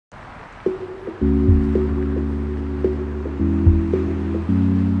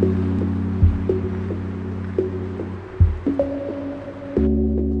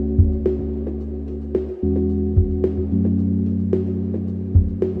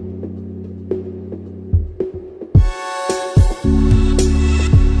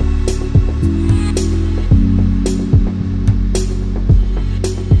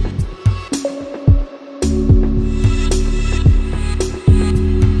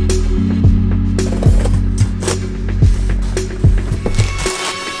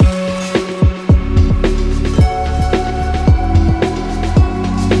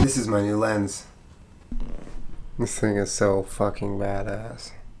This thing is so fucking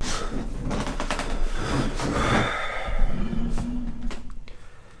badass.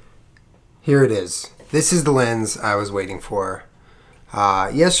 Here it is. This is the lens I was waiting for.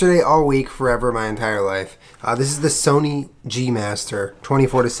 Yesterday, all week, forever, my entire life. This is the Sony G Master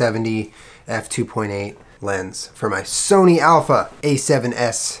 24-70 f2.8 lens for my Sony Alpha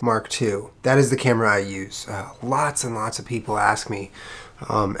A7S Mark II. That is the camera I use. Lots and lots of people ask me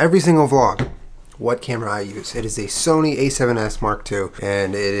every single vlog what camera I use. It is a Sony A7S Mark II,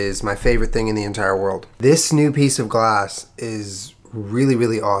 and it is my favorite thing in the entire world. This new piece of glass is really,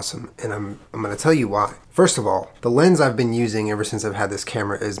 really awesome, and I'm gonna tell you why. First of all, the lens I've been using ever since I've had this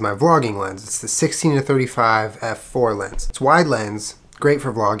camera is my vlogging lens. It's the 16-35 f4 lens. It's wide lens, great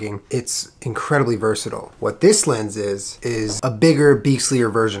for vlogging. It's incredibly versatile. What this lens is a bigger,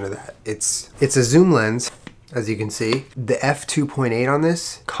 beakslier version of that. It's a zoom lens. As you can see, the f2.8 on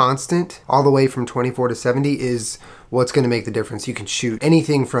this, constant, all the way from 24-70 is what's gonna make the difference. You can shoot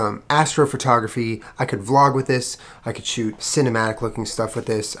anything from astrophotography. I could vlog with this. I could shoot cinematic looking stuff with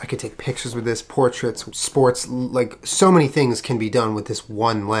this. I could take pictures with this, portraits, sports, like so many things can be done with this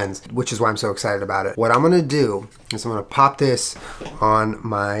one lens, which is why I'm so excited about it. What I'm gonna do is I'm gonna pop this on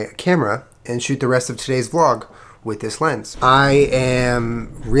my camera and shoot the rest of today's vlog with this lens. I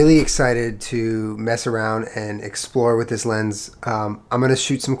am really excited to mess around and explore with this lens. I'm gonna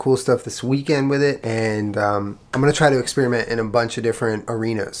shoot some cool stuff this weekend with it, and I'm gonna try to experiment in a bunch of different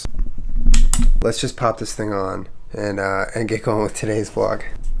arenas. Let's just pop this thing on and get going with today's vlog.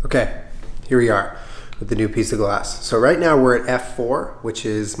 Okay, here we are with the new piece of glass. So right now we're at f4, which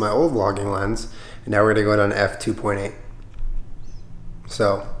is my old vlogging lens, and now we're gonna go down to f2.8.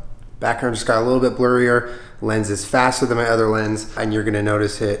 So background just got a little bit blurrier. Lens is faster than my other lens, and you're gonna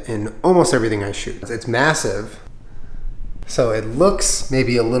notice it in almost everything I shoot. It's massive, so it looks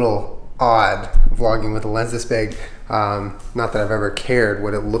maybe a little odd vlogging with a lens this big. Not that I've ever cared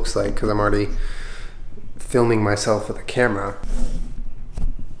what it looks like, because I'm already filming myself with a camera.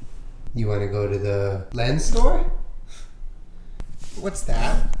 You wanna go to the lens store? What's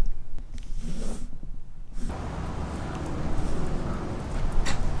that?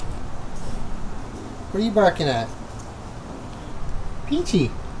 What are you barking at? Peachy,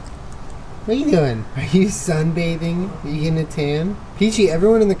 what are you doing? Are you sunbathing? Are you getting a tan? Peachy,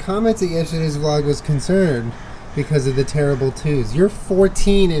 everyone in the comments at yesterday's vlog was concerned because of the terrible twos. You're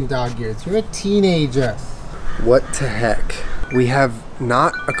 14 in dog years. You're a teenager. What the heck? We have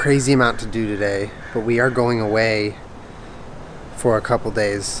not a crazy amount to do today, but we are going away for a couple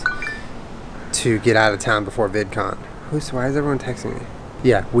days to get out of town before VidCon. Why is everyone texting me?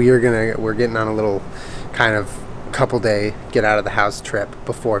 Yeah, we're getting on a little kind of couple day get out of the house trip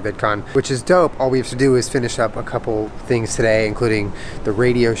before VidCon, which is dope. All we have to do is finish up a couple things today, including the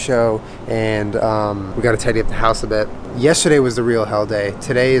radio show, and we got to tidy up the house a bit. Yesterday was the real hell day.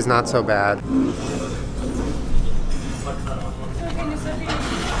 Today is not so bad.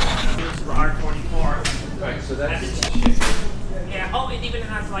 Yeah, oh, it even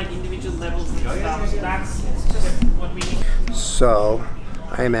has like individual levels and stuff, so that's just what we need. So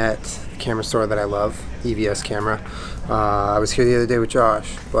I'm at the camera store that I love, EVS Camera. I was here the other day with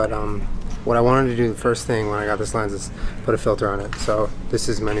Josh, but what I wanted to do the first thing when I got this lens is put a filter on it. So this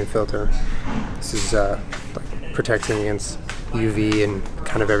is my new filter. This is like protecting against UV and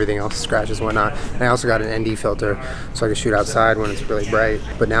kind of everything else, scratches and whatnot. And I also got an ND filter so I can shoot outside when it's really bright.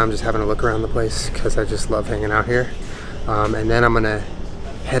 But now I'm just having to look around the place because I just love hanging out here. And then I'm gonna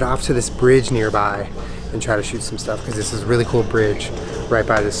head off to this bridge nearby and try to shoot some stuff, because this is a really cool bridge right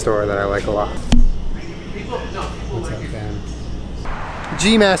by this store that I like a lot. What's up, fam?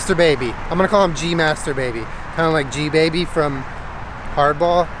 G Master Baby. I'm gonna call him G Master Baby. Kind of like G Baby from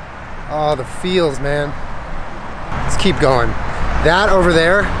Hardball. Oh, the feels, man. Let's keep going. That over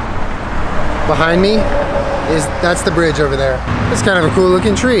there, behind me, that's the bridge over there. It's kind of a cool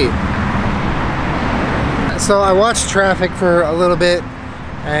looking tree. So I watched traffic for a little bit,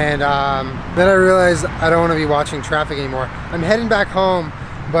 and then I realized I don't want to be watching traffic anymore. I'm heading back home,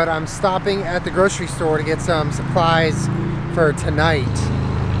 but I'm stopping at the grocery store to get some supplies for tonight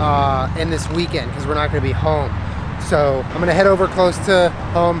and this weekend, because we're not going to be home. So I'm going to head over close to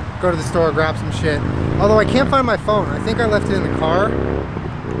home, go to the store, grab some shit. Although I can't find my phone. I think I left it in the car.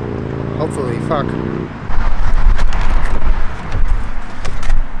 Hopefully, fuck.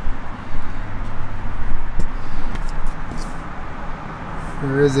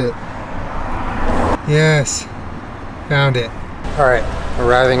 Where is it? Yes, found it. All right,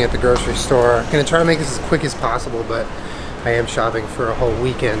 arriving at the grocery store. I'm gonna try to make this as quick as possible, but I am shopping for a whole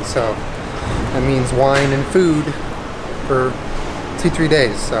weekend, so that means wine and food for 2-3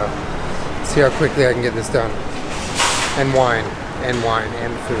 days. So let's see how quickly I can get this done. And wine. And wine.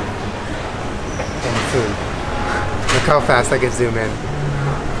 And food. And food. Look how fast I can zoom in.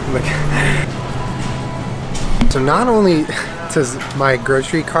 Look. So not only does my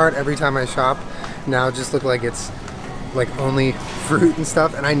grocery cart every time I shop now just look like it's like only fruit and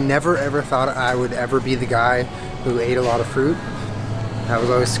stuff, and I never ever thought I would ever be the guy who ate a lot of fruit. I was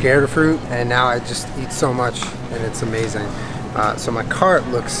always scared of fruit, and now I just eat so much, and it's amazing. So my cart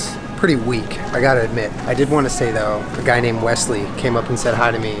looks pretty weak, I gotta admit. I did want to say though, a guy named Wesley came up and said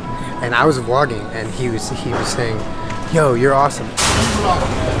hi to me, and I was vlogging, and he was saying, "Yo, you're awesome."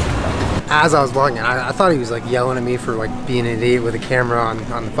 As I was vlogging, I thought he was like yelling at me for like being an idiot with a camera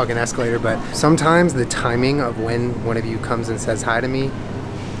on the fucking escalator, but sometimes the timing of when one of you comes and says hi to me,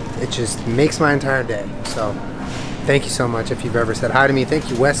 it just makes my entire day. So thank you so much if you've ever said hi to me. Thank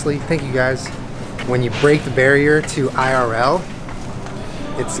you, Wesley. Thank you guys. When you break the barrier to IRL,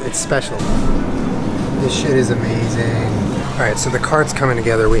 it's special. This shit is amazing. All right, so the cart's coming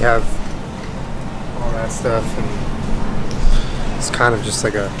together. We have all that stuff, and it's kind of just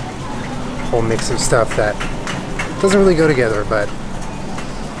like a whole mix of stuff that doesn't really go together, but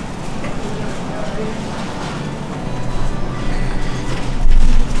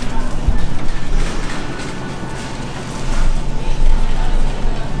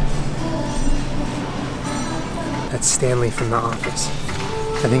that's Stanley from The Office.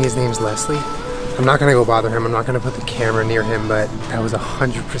 I think his name's Leslie. I'm not gonna go bother him. I'm not gonna put the camera near him, but that was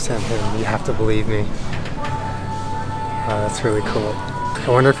 100% him. You have to believe me. Oh, that's really cool. I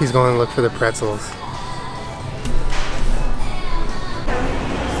wonder if he's going to look for the pretzels.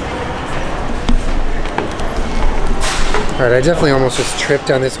 Alright, I definitely almost just tripped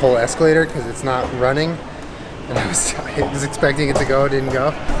on this whole escalator because it's not running. And I was expecting it to go, it didn't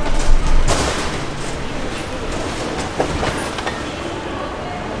go.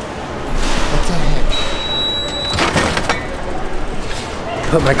 What the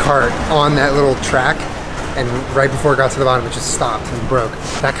heck? Put my cart on that little track, and right before it got to the bottom, it just stopped and broke.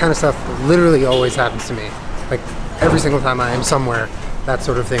 That kind of stuff literally always happens to me. Like every single time I am somewhere, that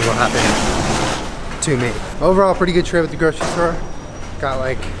sort of thing will happen to me. Overall, pretty good trip at the grocery store. Got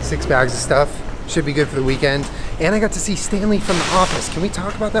like 6 bags of stuff. Should be good for the weekend. And I got to see Stanley from The Office. Can we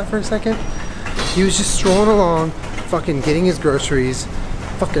talk about that for a second? He was just strolling along, fucking getting his groceries.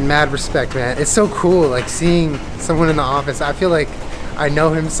 Fucking mad respect, man. It's so cool, like seeing someone in The Office. I feel like I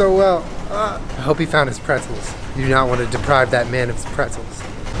know him so well. I hope he found his pretzels. You do not want to deprive that man of his pretzels.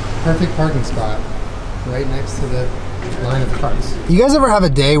 Perfect parking spot, right next to the line of cars. You guys ever have a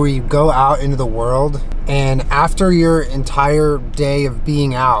day where you go out into the world, and after your entire day of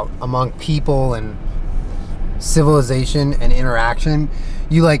being out among people and civilization and interaction,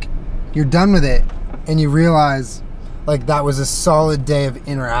 you're done with it, and you realize like that was a solid day of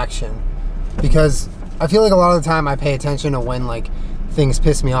interaction? Because I feel like a lot of the time I pay attention to when like things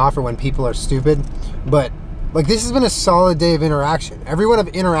piss me off or when people are stupid, but like this has been a solid day of interaction. Everyone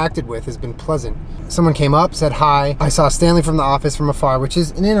I've interacted with has been pleasant. Someone came up, said hi. I saw Stanley from The Office from afar, which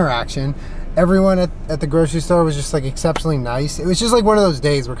is an interaction. Everyone at the grocery store was just like exceptionally nice. It was just like one of those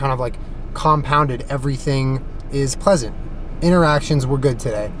days where kind of like compounded everything is pleasant. Interactions were good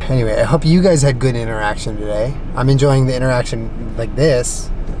today. Anyway, I hope you guys had good interaction today. I'm enjoying the interaction like this.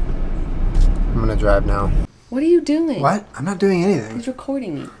 I'm gonna drive now. What are you doing? What? I'm not doing anything. He's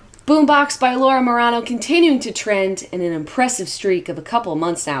recording me. Boombox by Laura Morano continuing to trend in an impressive streak of a couple of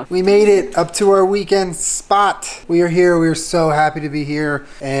months now. We made it up to our weekend spot. We are here. We are so happy to be here,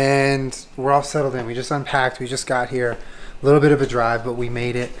 and we're all settled in. We just unpacked. We just got here. A little bit of a drive, but we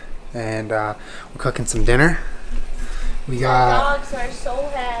made it, and we're cooking some dinner. We got dogs are so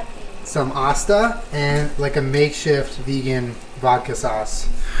happy. some Asta and like a makeshift vegan vodka sauce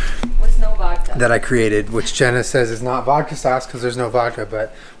With no vodka. that I created, which Jenna says is not vodka sauce because there's no vodka,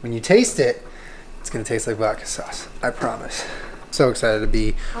 but when you taste it, it's gonna taste like vodka sauce. I promise. So excited to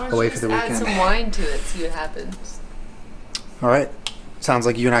be away for the weekend. Add some wine to it, see what happens. All right. Sounds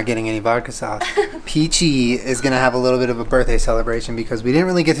like you're not getting any vodka sauce. Peachy is gonna have a little bit of a birthday celebration because we didn't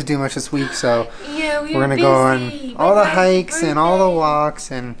really get to do much this week, so Yeah, we're gonna go on all the hikes and all the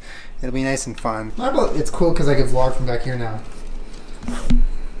walks, and it'll be nice and fun. It's cool because I can vlog from back here now.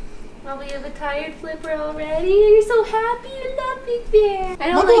 Oh, we have a tired flipper already. You're so happy. You love Big Bear.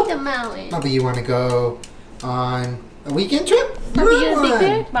 I don't like the mountain. Bobby, you want to go on a weekend trip? Bobby, you want Big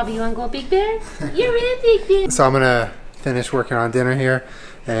Bear? Bobby, you want to go Big Bear? You're in Big Bear. So I'm gonna finish working on dinner here,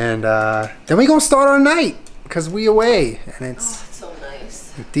 and then we gonna start our night because we away, and it's So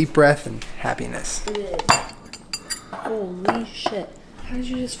nice. a deep breath and happiness. Holy shit. How did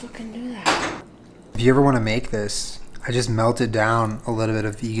you just fucking do that? If you ever want to make this, I just melted down a little bit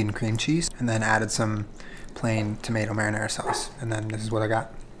of vegan cream cheese and then added some plain tomato marinara sauce. And then this is what I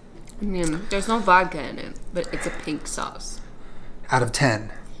got. There's no vodka in it, but it's a pink sauce. Out of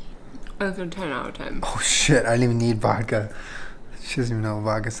 10. It's a 10 out of 10. Oh shit, I didn't even need vodka. She doesn't even know what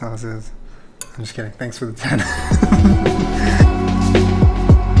vodka sauce is. I'm just kidding. Thanks for the 10.